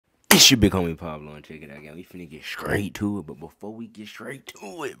It's your big homie Pablo, and check it out, gang. We finna get straight to it, but before we get straight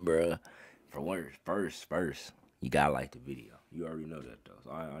to it, bruh, first, you gotta like the video. You already know that, though,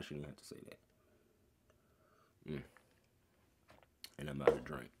 so I shouldn't have to say that. And I'm about to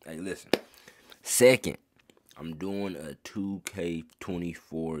drink. Hey, listen. Second, I'm doing a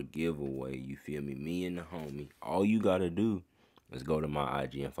 2K24 giveaway, you feel me? Me and the homie. All you gotta do is go to my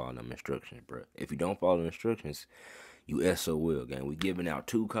IG and follow them instructions, bruh. If you don't follow the instructions, you SOL, gang. We giving out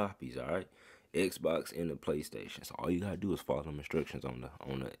 2 copies, all right? Xbox and the PlayStation. So all you gotta do is follow them instructions on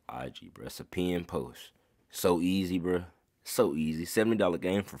the IG, bro. It's a pin post. So easy, bro. So easy. $70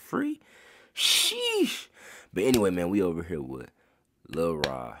 game for free. Sheesh. But anyway, man, we over here with Lil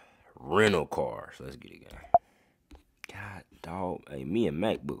Rod rental cars. Let's get it, gang. God, dog. Hey, me and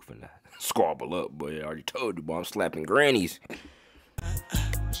MacBook finna squabble up, boy. I already told you, boy. I'm slapping grannies.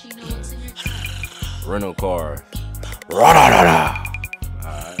 Rental cars. RADARADA.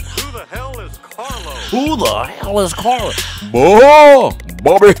 Who the hell is Carlo? Who the hell is Carlo? Boy,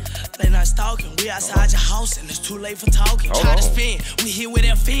 Bobby. They not stalking. We outside your house and it's too late for talking. Try to spin. We here with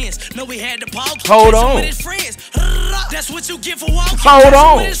our fans. No, we had to pause. Hold on. With his friends. That's what you get for walking. Hold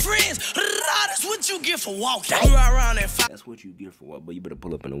on. With his friends. That's what you get for walking. We ride around at 5. That's what you get for what? But you better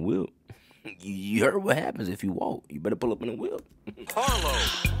pull up in a wheel. You heard what happens if you walk. You better pull up in a wheel. Carlo.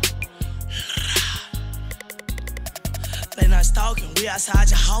 They not stalking. We outside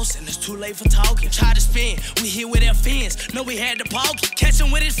your house and it's too late for talking. Try to spin. We here with our fans. No, we had to pause. Catch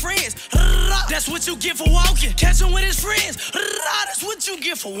him with his friends. That's what you get for walking. Catch him with his friends. That's what you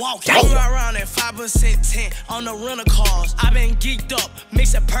get for walking. We ride around at 5% 10 on the rental cars. I been geeked up.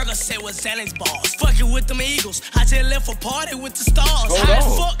 Mixing Percocet with Xanax bars. Fucking with them Eagles. I just left a party with the stars. High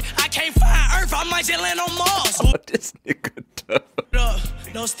as fuck. I can't find Earth. I might just land on Mars. Oh, this nigga tough.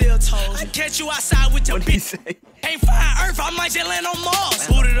 No steel toes. I catch you outside with your bitch. Can't find Earth, I might just land on Mars.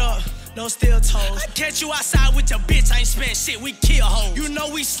 Boot it up, no steel toes. I catch you outside with your bitch, I ain't spent shit, we kill hoes. You know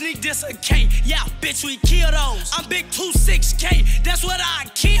we sneak this a K, yeah, bitch, we kill those. I'm big 26K, that's what I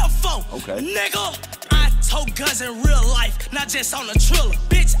kill for. Okay. Nigga, I tote guns in real life, not just on the triller.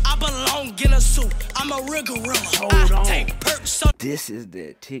 Bitch, I belong in a suit, I'm a real gorilla. Hold on. Take perks, so this is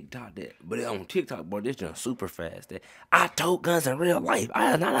that TikTok but on TikTok, boy, this jump super fast. That I tote guns in real life.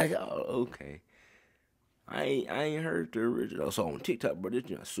 I not like, oh, okay. I ain't heard the original. So on TikTok, bro, this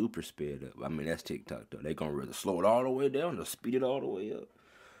just super sped up. I mean, that's TikTok, though. They gonna rather slow it all the way down or speed it all the way up.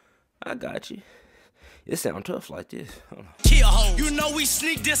 I got you. It sound tough like this. Kill hoes. You know we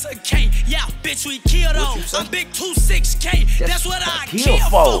sneak this a K. Yeah, bitch, we kill those. I'm big 26K. That's what I kill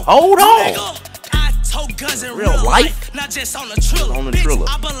for. Hold on. Nigga, I tote guns in real life, not just on the triller. Bitch,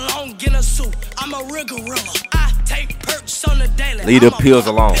 I belong in a suit. I'm a real gorilla. I take perks on the daily. Leave the pills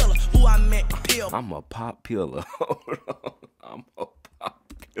alone. Who I met, pill. I'm a pop pillar. Hold on. I'm a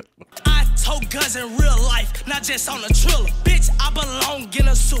pop pillar. I tote guns in real life, not just on the triller. Bitch, I belong in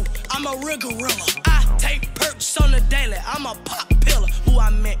a suit. I'm a real gorilla. I take perks on the daily. I'm a pop pillar. Who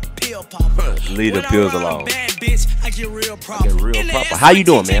I met, pill popper. Leave the pills alone. Bad bitch, I get real proper. How you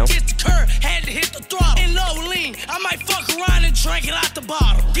doing, man? Had to hit the throttle. In low lean, I might fuck around and drink it out the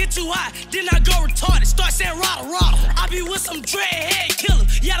bottle. Get too high, then I go retarded. Start saying rada. I be with some dreadhead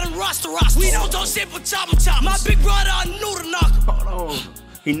killers. Yeah, them roster. We don't do shit but chop. My big brother a noodle knocker. Hold on.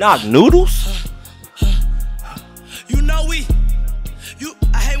 He knocked noodles? You know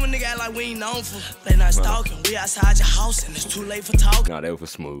I hate when nigga act like we ain't known for. They not stalking. We outside your house and it's too late for talking. Nah, that was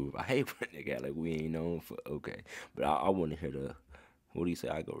smooth. I hate when nigga act like we ain't known for. Okay. But I want to hear the. What do you say?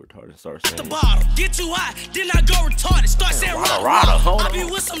 I go retarded. Start saying. At the bottom, get too high, then I go retarded. Start saying rada. Hold I on. be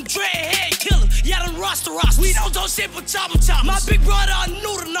with some dreadhead killers. Yeah, them roster. We don't do shit but chop. My big brother a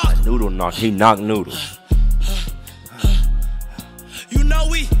noodle knocker. Noodle knock. He knocked noodles. You know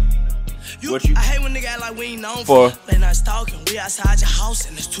What you? I hate when nigga act like we ain't known for. They not stalking. We outside your house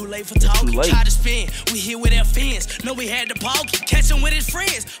and it's too late for talking. Try to spin. We here with our fans. No, we had to pause. Catch him with his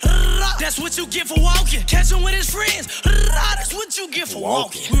friends. That's what you get for walking. Catch him with his friends. That's what you get for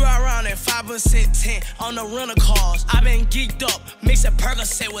walking. We ride around at 5% 10 on the rental cars. I been geeked up. Mixing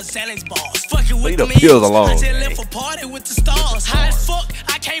Percocet with Xanax bars. Fucking with them pills alone. I just left a party with the stars. High as fuck.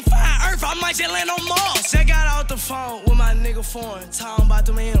 I can't find Earth. I might just land on Mars. I got out the phone with my nigga foreign. Talking about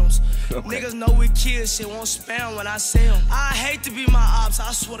them M's. Niggas know we kill shit, won't spam when I see them. I hate to be my ops,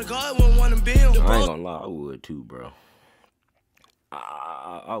 I swear to God, wouldn't want to be them. I ain't gonna lie, I would too, bro.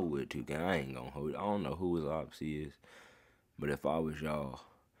 I would too, gang. I ain't gonna hold it. I don't know who his ops is, but if I was y'all,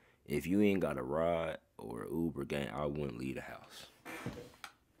 if you ain't got a ride or an Uber, gang, I wouldn't leave the house.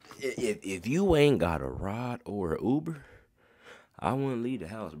 If you ain't got a ride or an Uber, I wouldn't leave the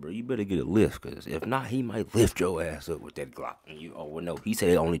house, bro. You better get a lift, cause if not, he might lift your ass up with that Glock. And you, oh well, no, he said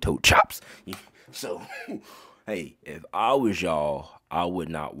it only told chops. So, hey, if I was y'all, I would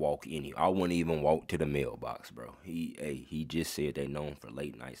not walk any. I wouldn't even walk to the mailbox, bro. He just said they known for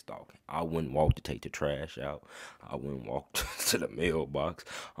late night stalking. I wouldn't walk to take the trash out. I wouldn't walk to the mailbox.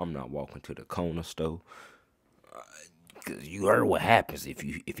 I'm not walking to the corner store. Cause you heard what happens if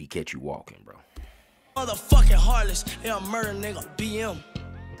he catch you walking, bro. Motherfucking heartless, they a murder nigga, BM.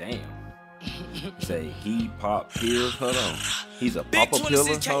 Damn. Say he pop pills. Hold on. He's a pop pillar.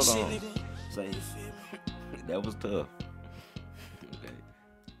 Hold on. Say that was tough. Okay.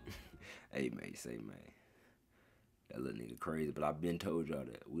 Hey man, say man. That little nigga crazy, but I've been told y'all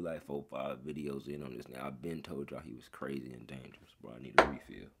that. We like 4 or 5 videos in on this now. I've been told y'all he was crazy and dangerous, bro. I need a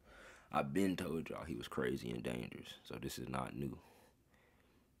refill. I've been told y'all he was crazy and dangerous, so this is not new.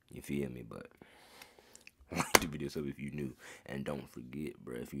 You feel me? But like the video so if you new, and don't forget,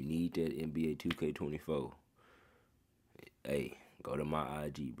 bro, if you need that NBA 2K24, hey, go to my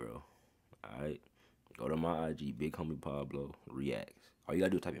IG, bro. Alright? Go to my IG, BigHomiePablo reacts. All you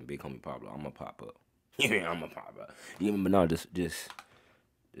gotta do is type in BigHomiePablo. I'm gonna pop up. Yeah, I'm gonna pop up. Yeah, but no, just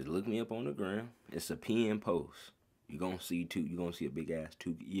look me up on the gram. It's a pin post. You gonna see a big ass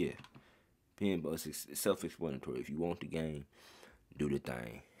 2. Yeah. Pin post. It's self-explanatory. If you want the game, do the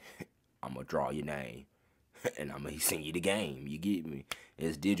thing. I'm gonna draw your name. And I'm gonna send you the game. You get me?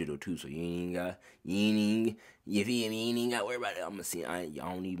 It's digital too, so you feel me? You ain't even got to worry about it. I'm gonna send. I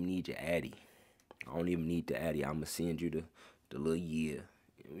don't even need your addy. I don't even need the addy. I'm gonna send you the little year.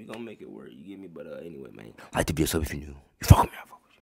 And we gonna make it work. You get me? But anyway, man, like the video, so if you're new, you fuck me up.